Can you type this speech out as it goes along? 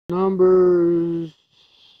Numbers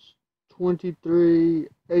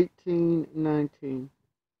 23:18-19.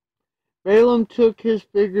 Balaam took his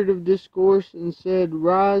figurative discourse and said,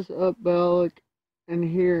 Rise up, Balak, and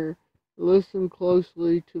hear. Listen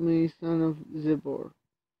closely to me, son of Zippor.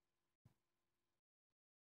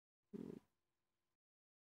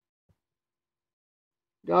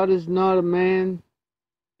 God is not a man,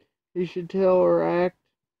 he should tell or act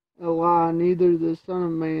a lie, neither the Son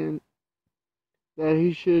of Man, that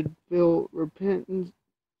he should feel repentance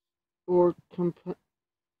or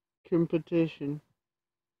compunction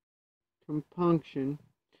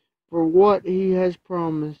for what he has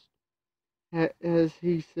promised, has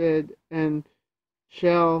he said, and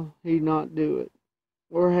shall he not do it?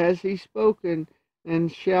 Or has he spoken,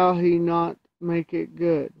 and shall he not make it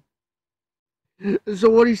good? So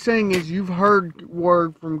what he's saying is, you've heard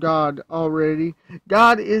word from God already.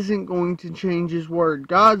 God isn't going to change his word.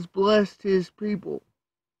 God's blessed his people.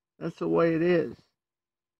 That's the way it is.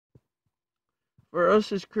 For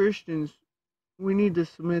us as Christians, we need to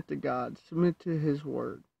submit to God, submit to his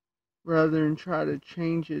word, rather than try to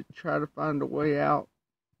change it, try to find a way out.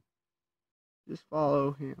 Just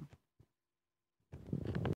follow him.